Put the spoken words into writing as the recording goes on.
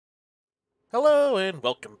Hello and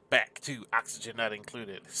welcome back to Oxygen Not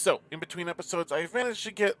Included. So, in between episodes, I've managed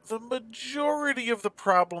to get the majority of the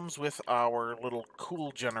problems with our little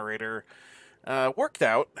cool generator worked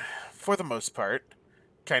out, for the most part.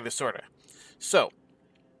 Kinda, sorta. So,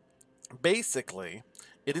 basically,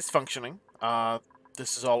 it is functioning.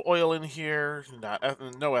 This is all oil in here,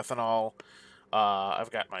 no ethanol.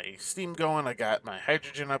 I've got my steam going, I got my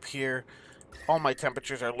hydrogen up here. All my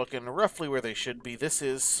temperatures are looking roughly where they should be. This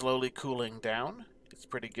is slowly cooling down. It's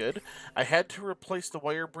pretty good. I had to replace the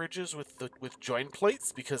wire bridges with join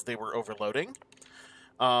plates because they were overloading.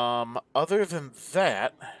 Other than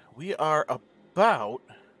that, we are about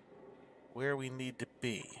where we need to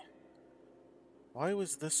be. Why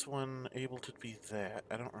was this one able to be that?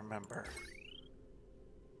 I don't remember.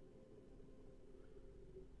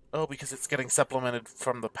 Oh, because it's getting supplemented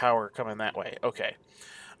from the power coming that way. Okay.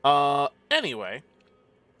 Anyway,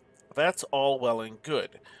 that's all well and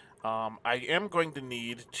good. I am going to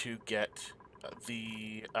need to get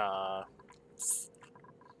the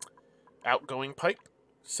outgoing pipe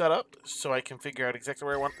set up so I can figure out exactly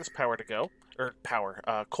where I want this power to go, or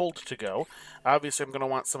cold to go. Obviously, I'm going to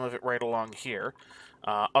want some of it right along here.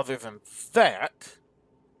 Other than that,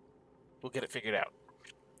 we'll get it figured out.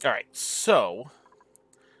 All right, so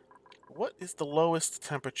what is the lowest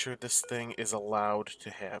temperature this thing is allowed to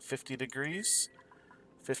have? 50 degrees?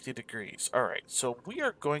 50 degrees. Alright, so we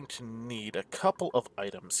are going to need a couple of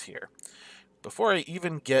items here. Before I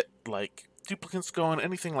even get, like, duplicates going,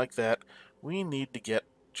 anything like that, we need to get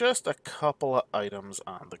just a couple of items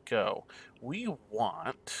on the go. We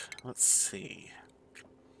want, let's see,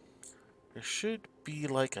 there should be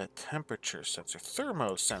like a temperature sensor,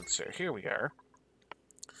 thermo sensor. Here we are.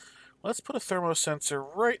 Let's put a thermo sensor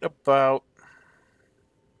right about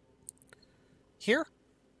here.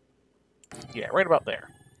 Yeah, right about there.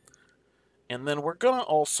 And then we're going to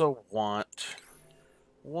also want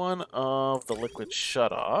one of the liquid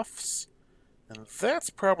shutoffs. And that's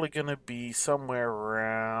probably going to be somewhere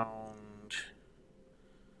around...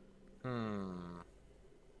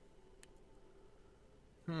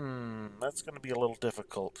 That's going to be a little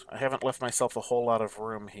difficult. I haven't left myself a whole lot of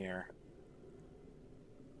room here.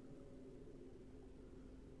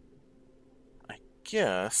 I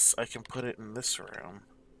guess I can put it in this room.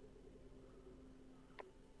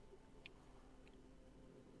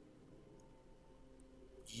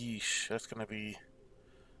 Yeesh, that's gonna be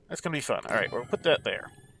fun. All right, we'll put that there,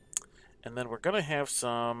 and then we're gonna have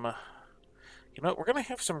some. You know what? We're gonna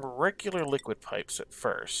have some regular liquid pipes at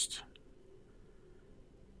first.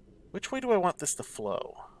 Which way do I want this to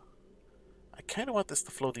flow? I kind of want this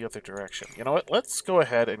to flow the other direction. You know what? Let's go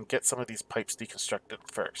ahead and get some of these pipes deconstructed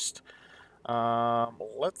first.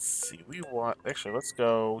 Let's see. Actually, let's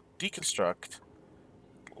go deconstruct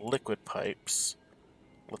liquid pipes.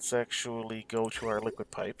 Let's actually go to our liquid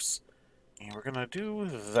pipes. And we're gonna do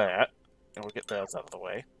that. And we'll get those out of the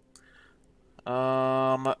way.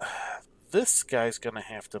 This guy's gonna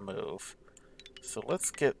have to move. So let's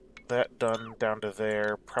get that done down to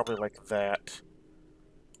there. Probably like that.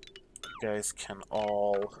 You guys can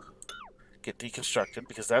all get deconstructed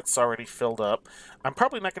because that's already filled up. I'm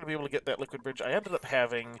probably not going to be able to get that liquid bridge. I ended up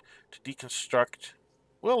having to deconstruct...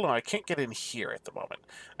 Well, no, I can't get in here at the moment.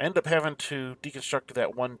 I ended up having to deconstruct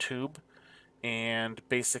that one tube and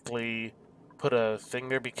basically put a thing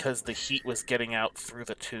there because the heat was getting out through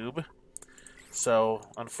the tube. So,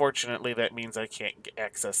 unfortunately, that means I can't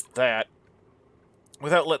access that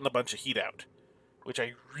without letting a bunch of heat out, which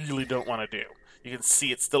I really don't want to do. You can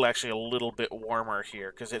see it's still actually a little bit warmer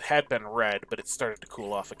here, because it had been red, but it started to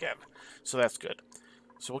cool off again. So that's good.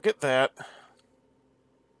 So we'll get that.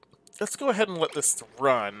 Let's go ahead and let this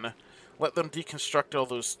run. Let them deconstruct all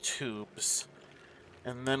those tubes.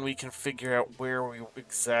 And then we can figure out where we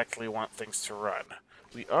exactly want things to run.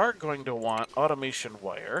 We are going to want automation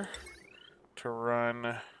wire to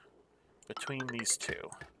run between these two.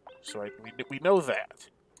 So we know that.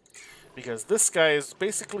 Because this guy is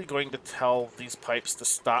basically going to tell these pipes to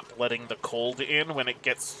stop letting the cold in when it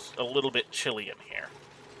gets a little bit chilly in here.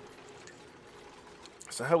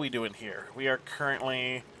 So how are we doing here? We are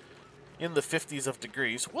currently in the 50s of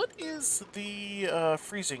degrees. What is the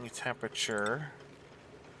freezing temperature?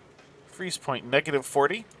 Freeze point,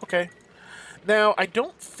 -40? Okay. Now, I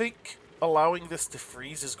don't think allowing this to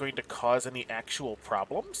freeze is going to cause any actual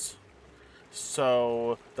problems.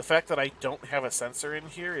 So the fact that I don't have a sensor in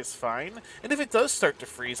here is fine. And if it does start to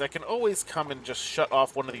freeze, I can always come and just shut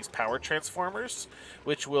off one of these power transformers,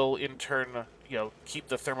 which will in turn, keep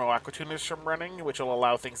the thermo-aquatuners from running, which will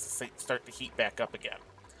allow things to start to heat back up again.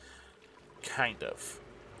 Kind of.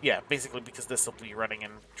 Yeah, basically because this will be running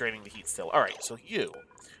and draining the heat still. Alright, so you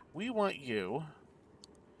we want you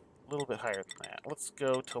a little bit higher than that. Let's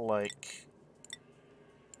go to like,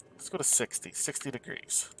 let's go to 60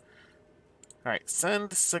 degrees. All right,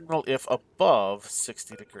 send signal if above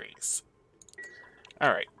 60 degrees.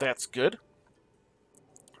 All right, that's good.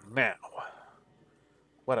 Now,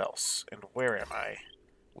 what else? And where am I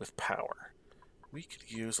with power? We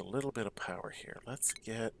could use a little bit of power here. Let's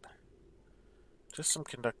get just some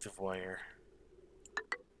conductive wire.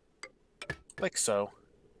 Like so.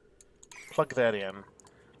 Plug that in.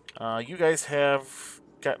 You guys have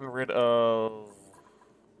gotten rid of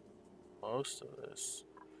most of this.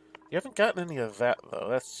 You haven't gotten any of that, though.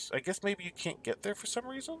 That's, I guess maybe you can't get there for some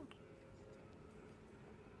reason?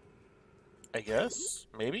 I guess?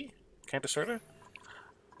 Maybe? Kinda, sorta?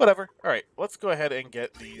 Whatever. Alright, let's go ahead and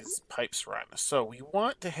get these pipes run. So we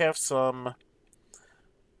want to have some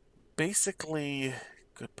basically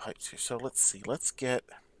good pipes here. So let's see. Let's get...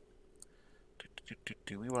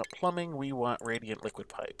 We want plumbing. We want radiant liquid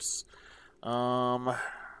pipes. High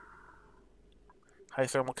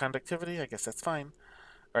thermal conductivity. I guess that's fine.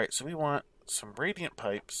 Alright, so we want some radiant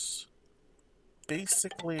pipes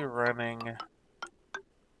basically running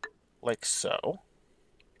like so.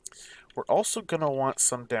 We're also going to want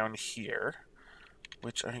some down here,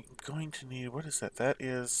 which I'm going to need... What is that? That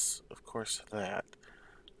is, of course, that.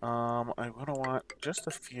 I'm going to want just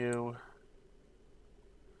a few...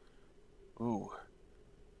 Ooh.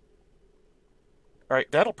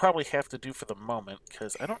 Alright, that'll probably have to do for the moment,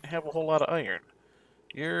 because I don't have a whole lot of iron.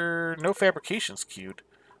 No fabrications queued.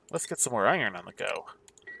 Let's get some more iron on the go.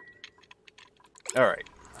 Alright,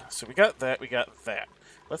 so we got that, we got that.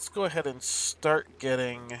 Let's go ahead and start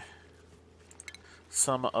getting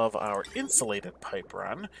some of our insulated pipe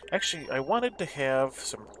run. Actually, I wanted to have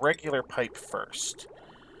some regular pipe first.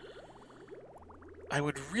 I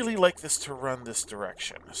would really like this to run this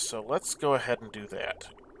direction, so let's go ahead and do that.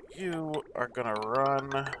 You are going to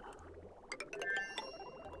run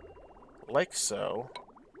like so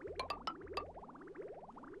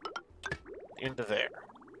into there.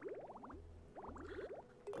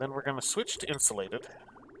 Then we're going to switch to insulated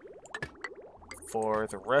for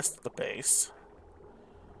the rest of the base.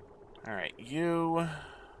 Alright, you...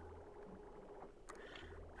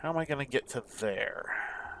 How am I going to get to there?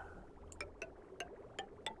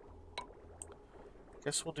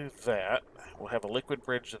 Guess we'll do that. We'll have a liquid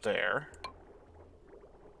bridge there.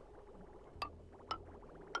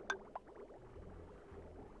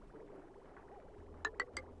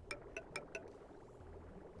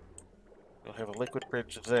 We'll have a liquid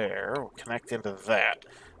bridge there. We'll connect into that.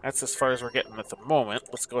 That's as far as we're getting at the moment.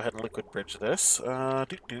 Let's go ahead and liquid bridge this.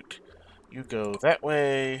 Doot. You go that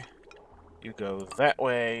way. You go that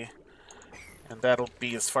way. And that'll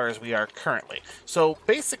be as far as we are currently. So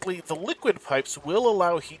basically, the liquid pipes will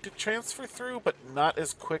allow heat to transfer through, but not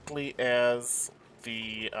as quickly as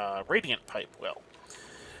the radiant pipe will.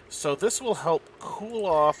 So this will help cool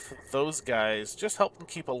off those guys, just help them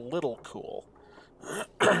keep a little cool.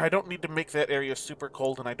 I don't need to make that area super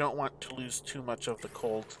cold, and I don't want to lose too much of the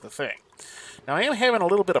cold to the thing. Now, I am having a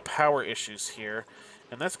little bit of power issues here,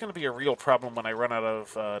 and that's going to be a real problem when I run out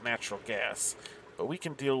of natural gas. But we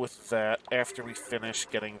can deal with that after we finish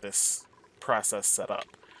getting this process set up.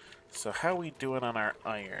 So how are we doing on our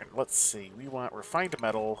iron? Let's see. We want refined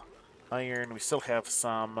metal, iron. We still have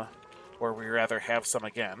some, or we rather have some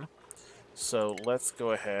again. So let's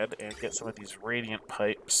go ahead and get some of these radiant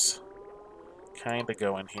pipes kind of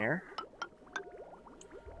going here.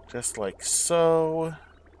 Just like so.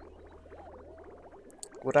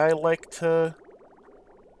 Would I like to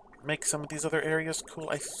make some of these other areas cool?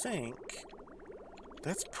 I think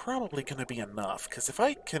that's probably going to be enough, because if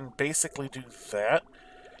I can basically do that,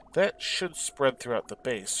 that should spread throughout the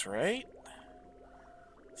base, right?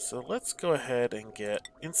 So let's go ahead and get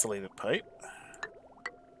insulated pipe.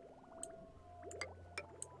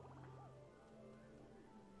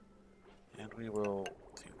 And we will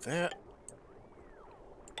do that.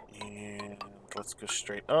 And let's go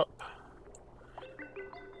straight up.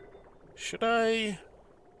 Should I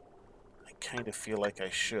kind of feel like I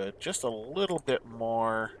should. Just a little bit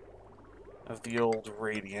more of the old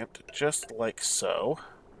radiant, just like so.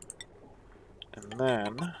 And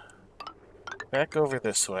then, back over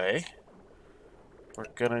this way, we're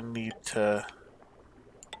gonna need to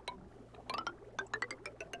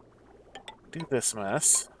do this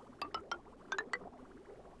mess.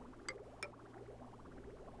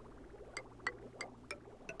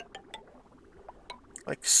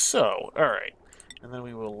 Like so. Alright. And then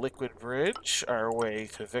we will liquid bridge our way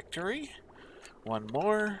to victory. One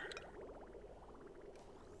more.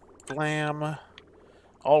 Blam.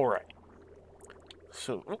 Alright.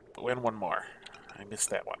 So, and one more. I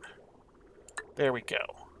missed that one. There we go.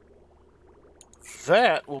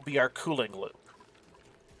 That will be our cooling loop.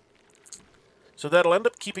 So that'll end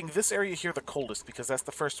up keeping this area here the coldest, because that's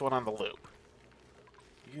the first one on the loop.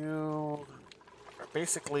 You are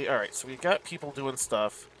basically... Alright, so we got people doing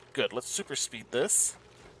stuff. Good, let's super speed this.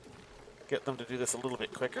 Get them to do this a little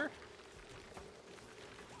bit quicker.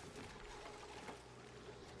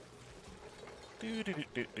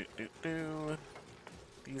 Do.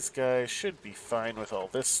 These guys should be fine with all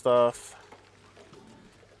this stuff.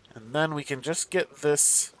 And then we can just get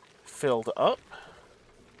this filled up.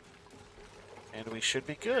 And we should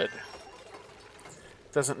be good.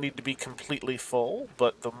 Doesn't need to be completely full,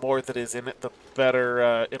 but the more that is in it, the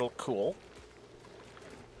better it'll cool.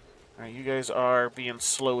 Alright, you guys are being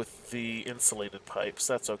slow with the insulated pipes.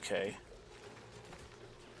 That's okay.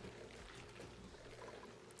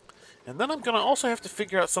 And then I'm going to also have to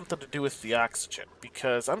figure out something to do with the oxygen,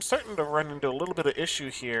 because I'm starting to run into a little bit of issue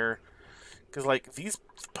here, because, like, these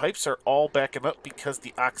pipes are all backing up because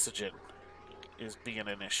the oxygen is being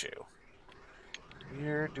an issue.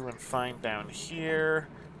 We're doing fine down here.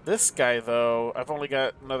 This guy, though, I've only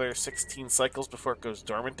got another 16 cycles before it goes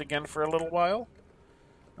dormant again for a little while.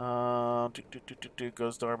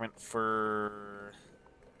 Goes dormant for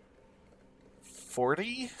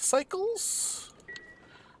 40 cycles?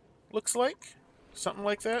 Looks like. Something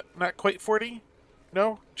like that. Not quite 40?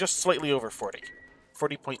 No, just slightly over 40.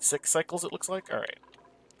 40.6 cycles, it looks like. Alright.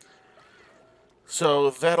 So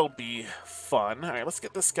that'll be fun. Alright, let's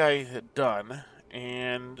get this guy done.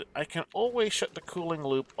 And I can always shut the cooling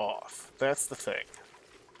loop off. That's the thing.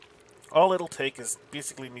 All it'll take is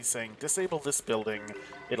basically me saying, disable this building,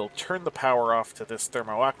 it'll turn the power off to this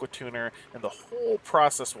thermo aqua tuner, and the whole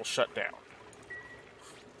process will shut down.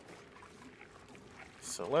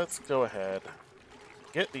 So let's go ahead,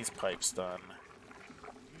 get these pipes done.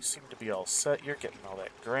 You seem to be all set. You're getting all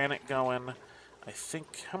that granite going. I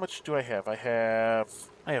think, how much do I have? I have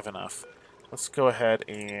enough. Let's go ahead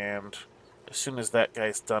and, as soon as that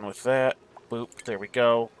guy's done with that, boop, there we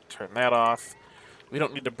go. Turn that off. We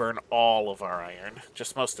don't need to burn all of our iron,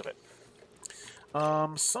 just most of it.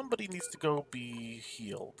 Somebody needs to go be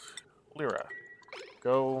healed. Lyra,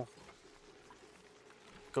 go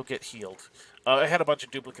get healed. I had a bunch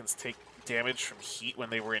of duplicants take damage from heat when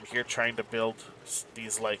they were in here trying to build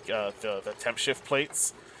these, like, the temp shift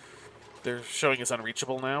plates. They're showing as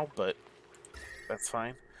unreachable now, but that's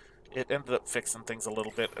fine. It ended up fixing things a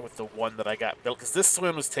little bit with the one that I got built, because this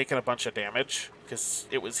one was taking a bunch of damage, because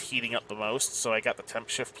it was heating up the most, so I got the temp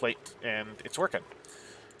shift plate, and it's working.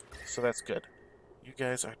 So that's good. You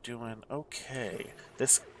guys are doing okay.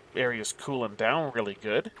 This area's cooling down really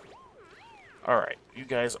good. Alright, you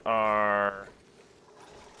guys are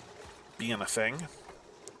being a thing.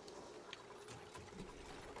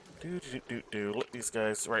 Let these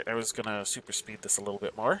guys... Right, I was gonna super speed this a little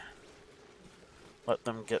bit more. Let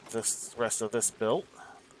them get this rest of this built.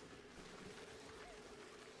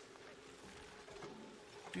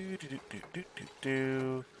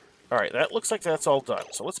 Alright, that looks like that's all done.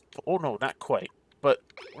 So let's... Oh no, not quite. But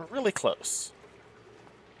we're really close.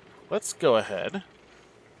 Let's go ahead.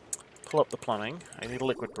 Pull up the plumbing. I need a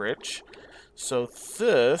liquid bridge. So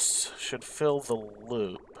this should fill the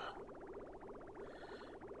loop.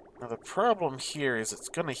 Now the problem here is it's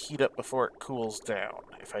going to heat up before it cools down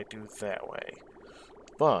if I do that way.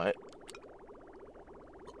 But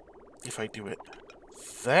if I do it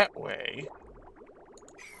that way,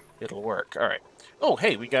 it'll work. Alright. Oh,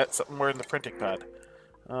 hey, we got something more in the printing pod.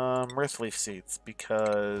 Mirthleaf seeds,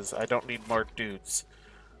 because I don't need more dudes.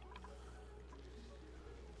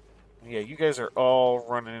 Yeah, you guys are all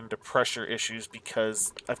running into pressure issues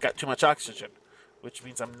because I've got too much oxygen, which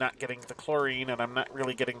means I'm not getting the chlorine and I'm not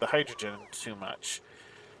really getting the hydrogen too much.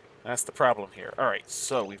 That's the problem here. Alright,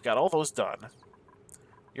 so we've got all those done.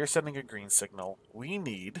 You're sending a green signal. We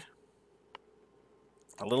need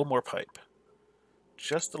a little more pipe.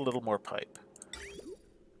 Just a little more pipe.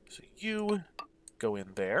 So you go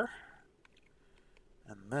in there.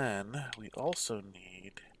 And then we also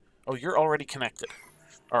need... Oh, you're already connected.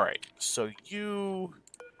 Alright, so you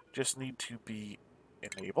just need to be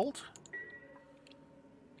enabled.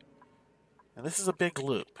 And this is a big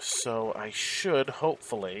loop, so I should,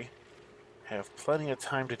 hopefully, have plenty of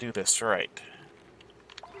time to do this right.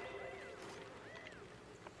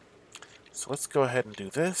 So let's go ahead and do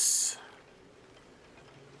this.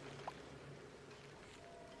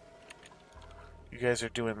 You guys are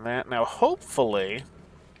doing that. Now, hopefully,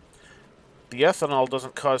 the ethanol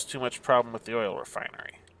doesn't cause too much problem with the oil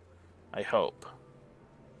refinery. I hope.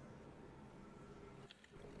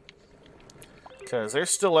 Because there's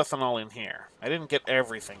still ethanol in here. I didn't get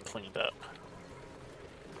everything cleaned up.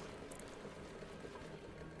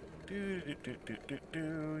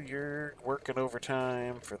 You're working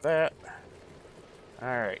overtime for that.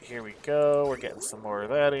 Alright, here we go. We're getting some more of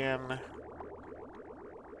that in.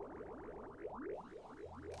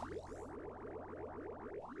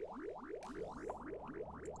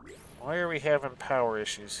 Why are we having power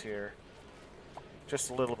issues here? Just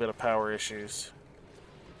a little bit of power issues.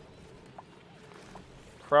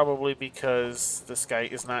 Probably because this guy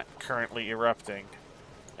is not currently erupting.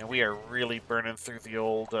 And we are really burning through the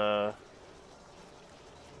old, you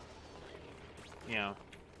know,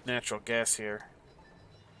 natural gas here.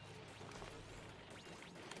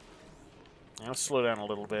 Now slow down a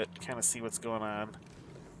little bit, kind of see what's going on.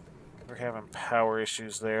 We're having power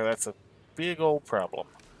issues there. That's a big old problem.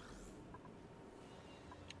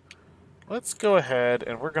 Let's go ahead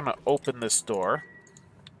and we're going to open this door,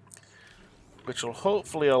 which will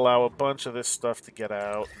hopefully allow a bunch of this stuff to get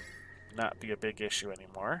out and not be a big issue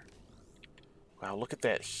anymore. Wow, look at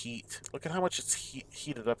that heat. Look at how much it's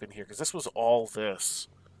heated up in here, because this was all this.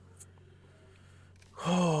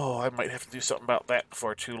 Oh, I might have to do something about that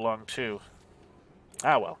before too long, too.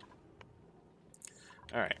 Ah, well.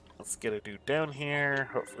 Alright, let's get a dude down here.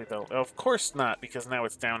 Hopefully they'll... Oh, of course not, because now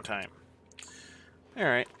it's downtime.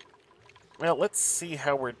 Alright. Well, let's see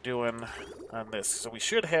how we're doing on this. So we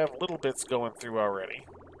should have little bits going through already.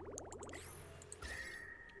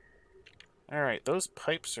 Alright, those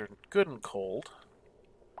pipes are good and cold.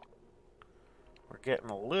 We're getting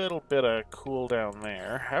a little bit of cool down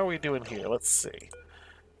there. How are we doing here? Let's see.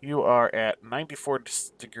 You are at 94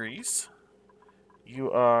 degrees.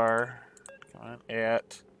 You are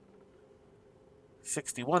at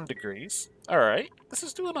 61 degrees. Alright, this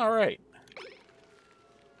is doing alright.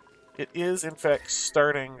 It is, in fact,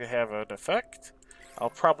 starting to have an effect. I'll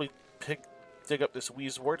probably dig up this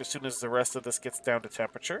Wheezewort as soon as the rest of this gets down to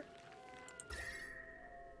temperature.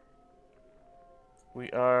 We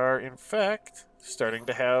are, in fact, starting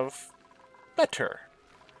to have better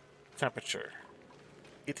temperature.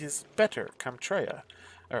 It is better, Kamtreya.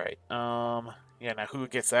 Alright, yeah, now who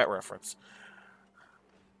gets that reference?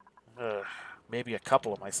 Maybe a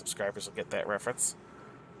couple of my subscribers will get that reference.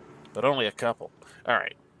 But only a couple.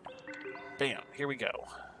 Alright. Bam, here we go.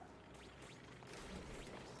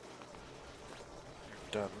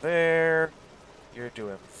 You're done there. You're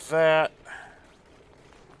doing that.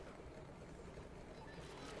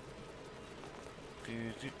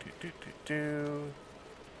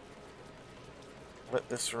 Let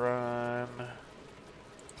this run.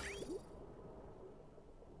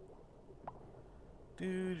 A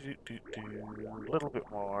little bit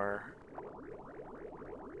more.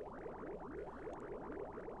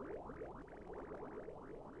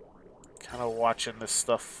 Kind of watching this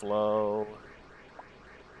stuff flow.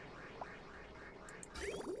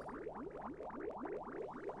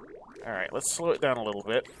 Alright, let's slow it down a little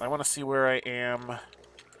bit. I want to see where I am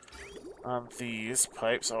on these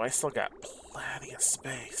pipes. Oh, I still got plenty of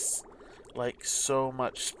space. Like, so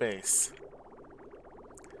much space.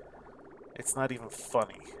 It's not even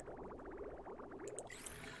funny.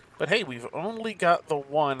 But hey, we've only got the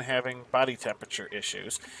one having body temperature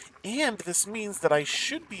issues. And this means that I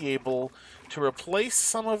should be able to replace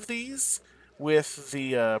some of these with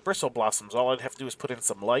the bristle blossoms. All I'd have to do is put in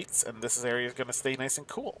some lights, and this area is going to stay nice and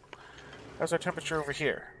cool. How's our temperature over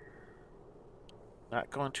here? Not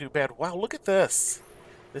going too bad. Wow, look at this.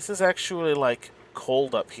 This is actually, like,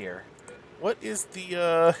 cold up here. What is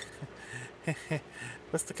the,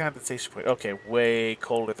 what's the condensation point? Okay, way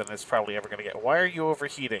colder than it's probably ever going to get. Why are you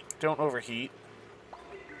overheating? Don't overheat.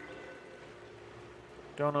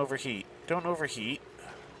 Don't overheat. Don't overheat.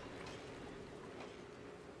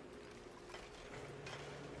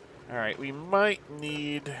 Alright, we might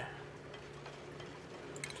need to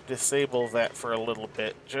disable that for a little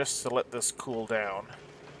bit, just to let this cool down.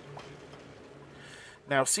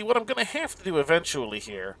 Now, see, what I'm going to have to do eventually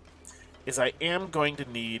here is I am going to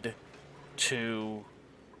need to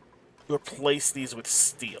replace these with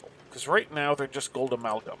steel. Because right now they're just gold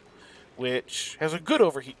amalgam, which has a good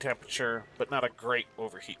overheat temperature, but not a great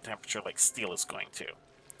overheat temperature like steel is going to.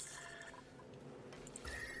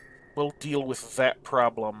 We'll deal with that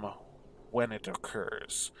problem when it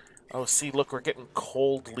occurs. Oh, see, look, we're getting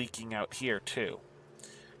cold leaking out here, too.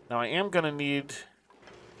 Now, I am going to need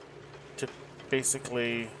to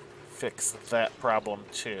basically fix that problem,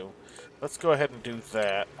 too. Let's go ahead and do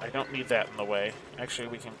that. I don't need that in the way. Actually,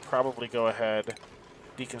 we can probably go ahead,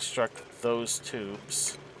 deconstruct those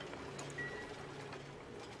tubes.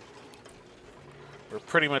 We're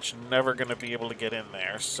pretty much never going to be able to get in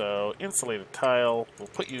there, so insulated tile, we'll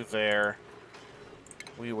put you there.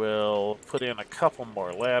 We will put in a couple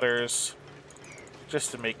more ladders,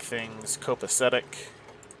 just to make things copacetic.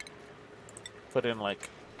 Put in, like,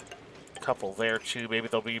 a couple there, too. Maybe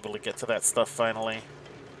they'll be able to get to that stuff finally.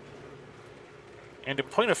 And in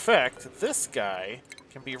point of fact, this guy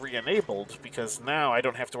can be re-enabled because now I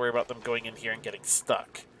don't have to worry about them going in here and getting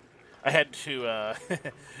stuck. I had to,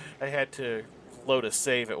 I had to load a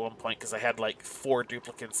save at one point because I had like 4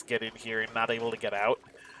 duplicates get in here and not able to get out.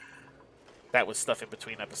 That was stuff in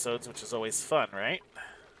between episodes, which is always fun, right?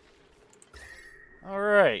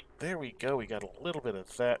 Alright, there we go. We got a little bit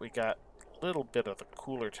of that. We got a little bit of the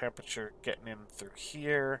cooler temperature getting in through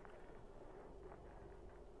here.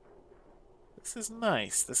 This is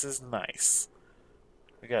nice. This is nice.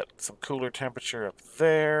 We got some cooler temperature up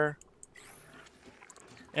there.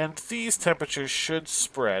 And these temperatures should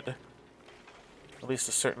spread at least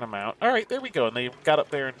a certain amount. Alright, there we go. And they got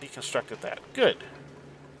up there and deconstructed that. Good.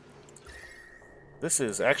 This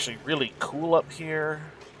is actually really cool up here.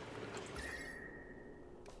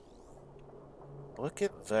 Look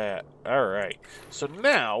at that. Alright. So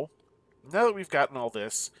now that we've gotten all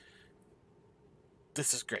this,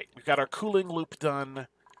 this is great. We've got our cooling loop done.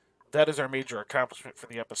 That is our major accomplishment for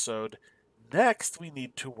the episode. Next, we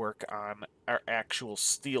need to work on our actual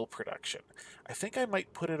steel production. I think I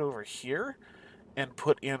might put it over here and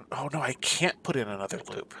put in... Oh, no, I can't put in another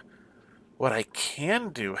loop. What I can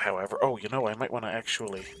do, however... Oh, you know, I might want to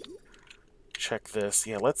actually check this.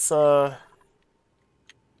 Yeah, let's... We're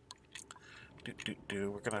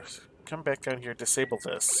going to come back down here, disable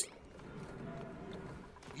this.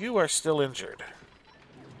 You are still injured.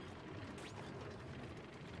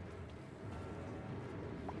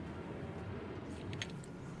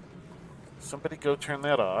 Somebody go turn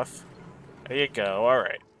that off. There you go.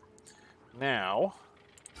 Alright. Now,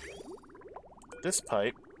 this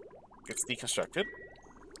pipe gets deconstructed.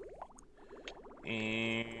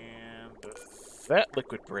 And that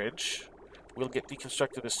liquid bridge will get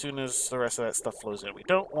deconstructed as soon as the rest of that stuff flows in. We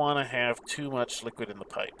don't want to have too much liquid in the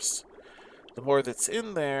pipes. The more that's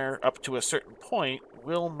in there, up to a certain point,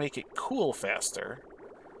 will make it cool faster.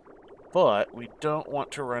 But we don't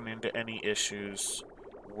want to run into any issues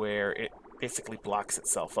where it basically blocks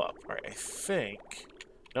itself up. Alright, I think...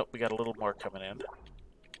 Nope, we got a little more coming in.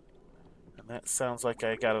 And that sounds like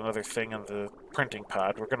I got another thing on the printing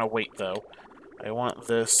pod. We're going to wait, though. I want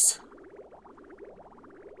this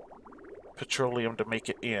petroleum to make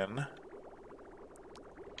it in.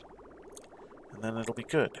 And then it'll be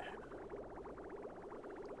good.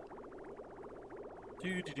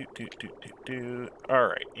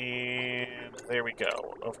 Alright, and there we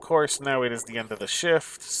go. Of course, now it is the end of the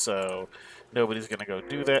shift, so nobody's going to go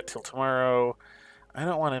do that till tomorrow. I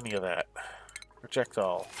don't want any of that. Reject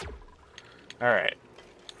all. Alright.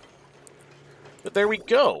 But there we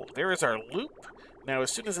go. There is our loop. Now,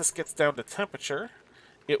 as soon as this gets down to temperature,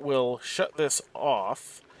 it will shut this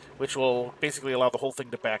off, which will basically allow the whole thing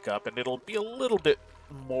to back up, and it'll be a little bit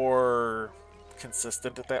more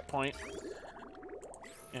consistent at that point.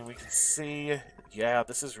 And we can see, yeah,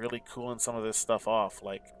 this is really cooling some of this stuff off,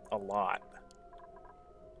 like, a lot.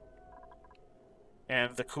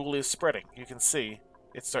 And the cool is spreading. You can see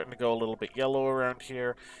it's starting to go a little bit yellow around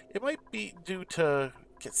here. It might be due to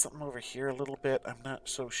get something over here a little bit. I'm not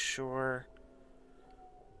so sure.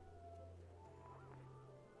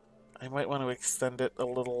 I might want to extend it a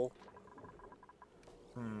little.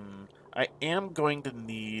 I am going to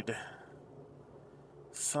need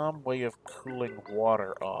some way of cooling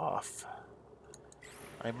water off.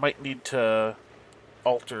 I might need to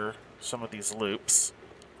alter some of these loops.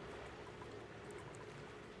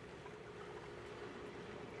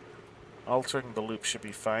 Altering the loop should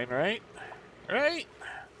be fine, right? Right?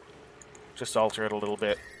 Just alter it a little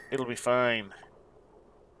bit. It'll be fine.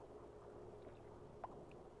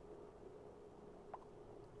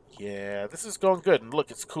 Yeah, this is going good. And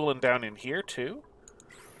look, it's cooling down in here, too.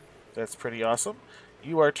 That's pretty awesome.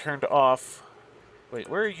 You are turned off. Wait,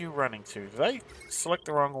 where are you running to? Did I select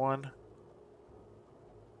the wrong one?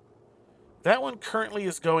 That one currently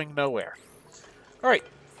is going nowhere. Alright,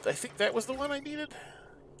 I think that was the one I needed.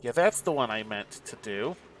 Yeah, that's the one I meant to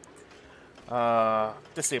do.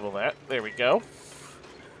 Disable that. There we go.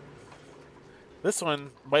 This one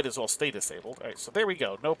might as well stay disabled. Alright, so there we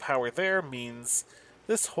go. No power there means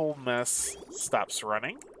this whole mess stops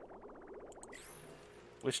running.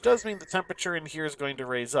 Which does mean the temperature in here is going to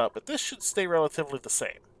raise up, but this should stay relatively the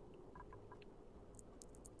same.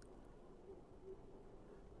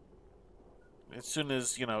 As soon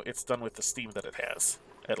as, you know, it's done with the steam that it has,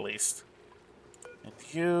 at least. And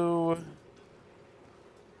you...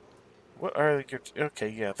 What are your... Okay,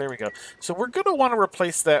 yeah, there we go. So we're going to want to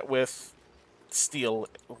replace that with steel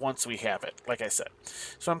once we have it, like I said.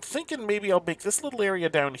 So I'm thinking maybe I'll make this little area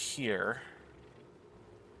down here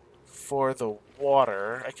for the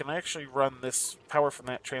water, I can actually run this power from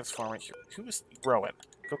that transformer here. Who's Rowan?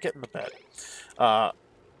 Go get in the bed. I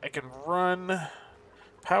can run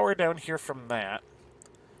power down here from that,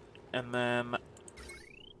 and then,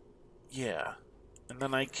 yeah, and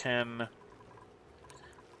then I can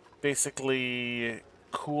basically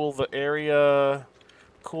cool the area,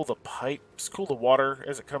 cool the pipes, cool the water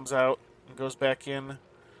as it comes out and goes back in.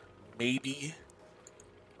 Maybe.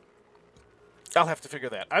 I'll have to figure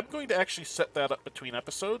that. I'm going to actually set that up between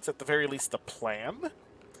episodes, at the very least the plan,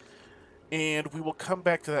 and we will come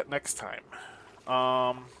back to that next time.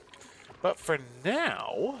 But for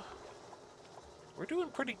now, we're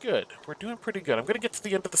doing pretty good. We're doing pretty good. I'm going to get to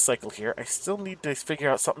the end of the cycle here. I still need to figure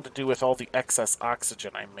out something to do with all the excess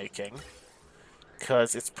oxygen I'm making,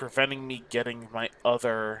 because it's preventing me getting my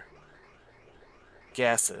other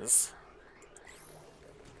gases.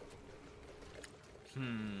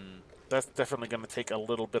 That's definitely going to take a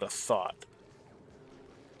little bit of thought.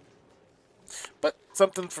 But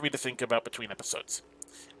something for me to think about between episodes.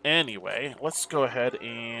 Anyway, let's go ahead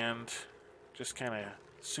and just kind of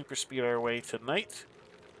super speed our way to night.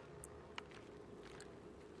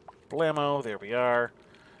 Blammo, there we are.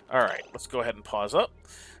 Alright, let's go ahead and pause up.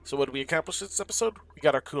 So what did we accomplish this episode? We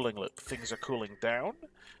got our cooling loop. Things are cooling down.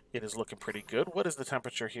 It is looking pretty good. What is the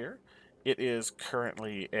temperature here? It is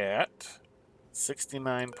currently at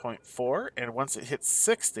 69.4, and once it hits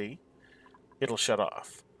 60, it'll shut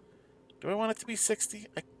off. Do I want it to be 60?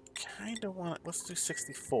 I kind of want it. Let's do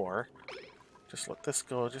 64. Just let this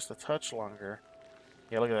go just a touch longer.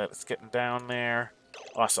 Yeah, look at that. It's getting down there.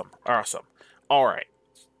 Awesome. Awesome. All right.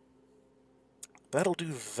 That'll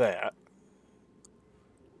do that.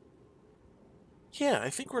 Yeah, I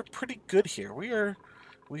think we're pretty good here. We are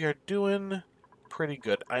doing pretty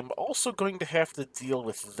good. I'm also going to have to deal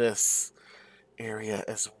with this area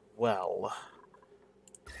as well.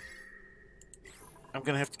 I'm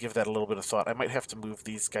going to have to give that a little bit of thought. I might have to move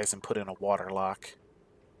these guys and put in a water lock.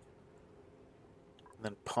 And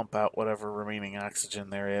then pump out whatever remaining oxygen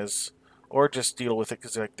there is. Or just deal with it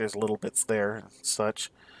because like, there's little bits there and such.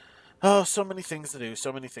 Oh, so many things to do.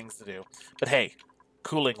 So many things to do. But hey,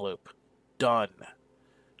 cooling loop. Done.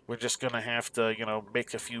 We're just going to have to, you know,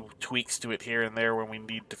 make a few tweaks to it here and there when we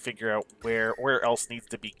need to figure out where else needs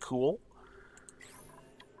to be cool.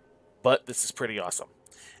 But this is pretty awesome.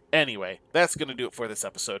 Anyway, that's going to do it for this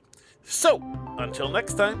episode. So, until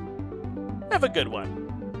next time, have a good one.